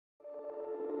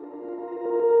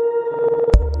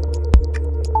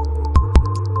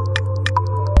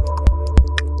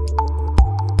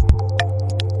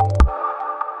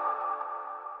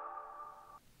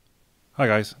Hi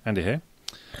guys, Andy here.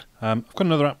 I've got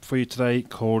another app for you today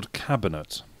called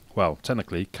Cabinet. Well,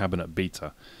 technically Cabinet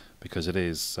Beta, because it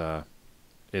is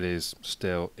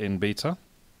still in beta.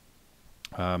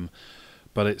 But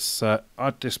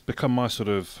it's become my sort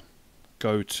of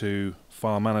go-to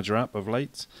file manager app of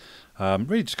late.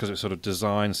 Really just because it's sort of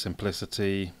design,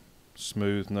 simplicity,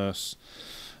 smoothness.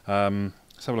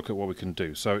 Let's have a look at what we can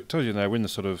do. So it tells you there we're in the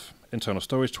sort of internal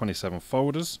storage, 27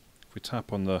 folders. If we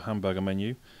tap on the hamburger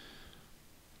menu,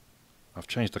 I've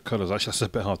changed the colours, actually that's a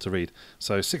bit hard to read.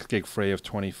 So 6 gig free of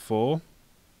 24.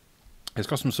 It's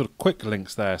got some sort of quick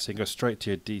links there, so you can go straight to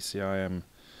your DCIM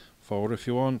folder if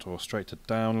you want, or straight to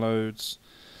downloads,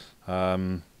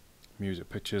 music,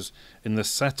 pictures. In the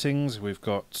settings we've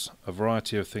got a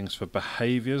variety of things for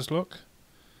behaviours, look.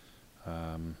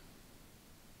 In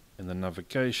the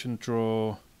navigation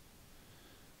drawer,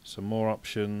 some more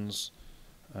options,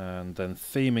 and then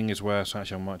theming is where, so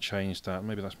actually I might change that,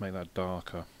 maybe let's make that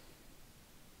darker.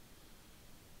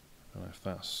 I don't know if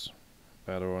that's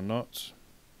better or not.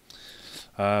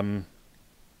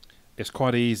 It's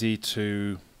quite easy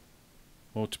to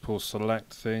multiple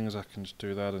select things. I can just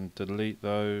do that and delete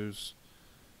those.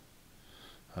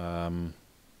 If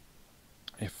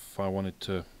I wanted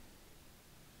to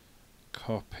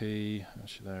copy,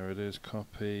 actually there it is,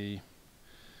 copy.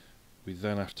 We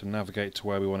then have to navigate to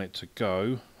where we want it to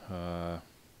go.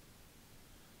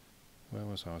 Where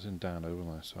was I? I was in download,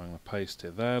 wasn't I? So I'm going to paste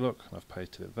it there, look, I've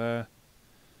pasted it there.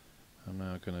 I'm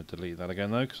now going to delete that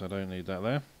again though, because I don't need that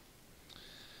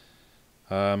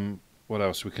there. What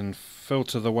else? We can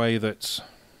filter the way that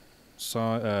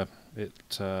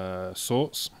it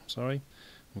sorts, sorry.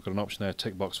 We've got an option there,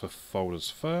 tick box for folders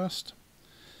first.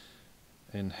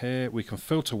 In here we can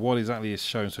filter what exactly is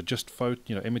shown, so just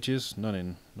images, none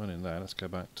in there. Let's go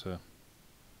back to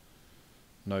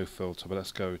no filter, but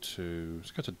let's go to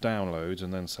downloads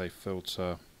and then say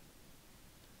filter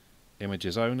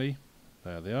images only.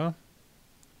 There they are.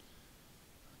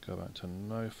 Go back to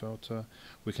no filter.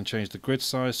 We can change the grid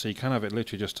size, so you can have it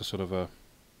literally just a sort of a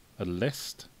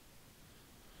list,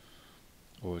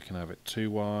 or we can have it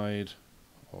 2 wide,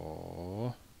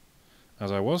 or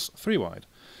as I was 3 wide.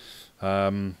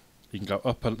 You can go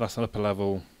up, that's an upper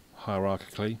level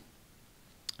hierarchically.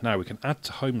 Now we can add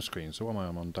to home screen. So what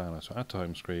am I on download? So add to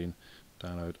home screen,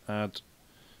 download, add,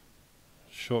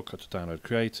 shortcut to download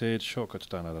created, shortcut to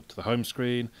download to the home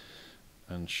screen,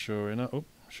 and sure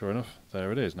enough,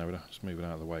 there it is. Now we'll just move it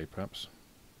out of the way perhaps.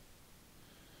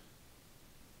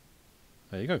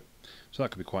 There you go. So that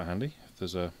could be quite handy if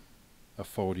there's a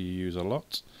folder you use a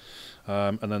lot.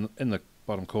 And then in the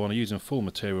bottom corner, using full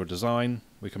material design,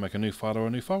 we can make a new file or a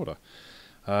new folder.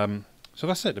 So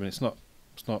that's it. I mean, it's not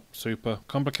super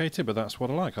complicated, but that's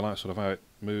what I like. I like sort of how it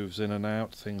moves in and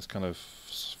out, things kind of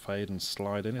fade and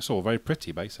slide in. It's all very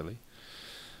pretty basically.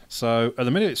 So at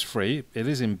the minute it's free, it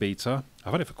is in beta.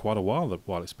 I've had it for quite a while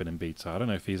it's been in beta. I don't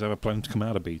know if he's ever planning to come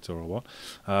out of beta or what,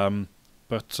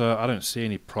 but I don't see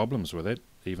any problems with it,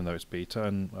 even though it's beta.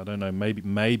 And I don't know,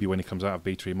 maybe when he comes out of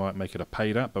beta he might make it a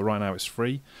paid app, but right now it's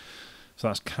free. So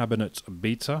that's Cabinet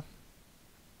Beta.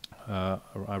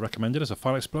 I recommend it as a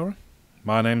file explorer.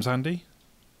 My name's Andy.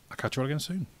 I'll catch you all again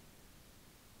soon.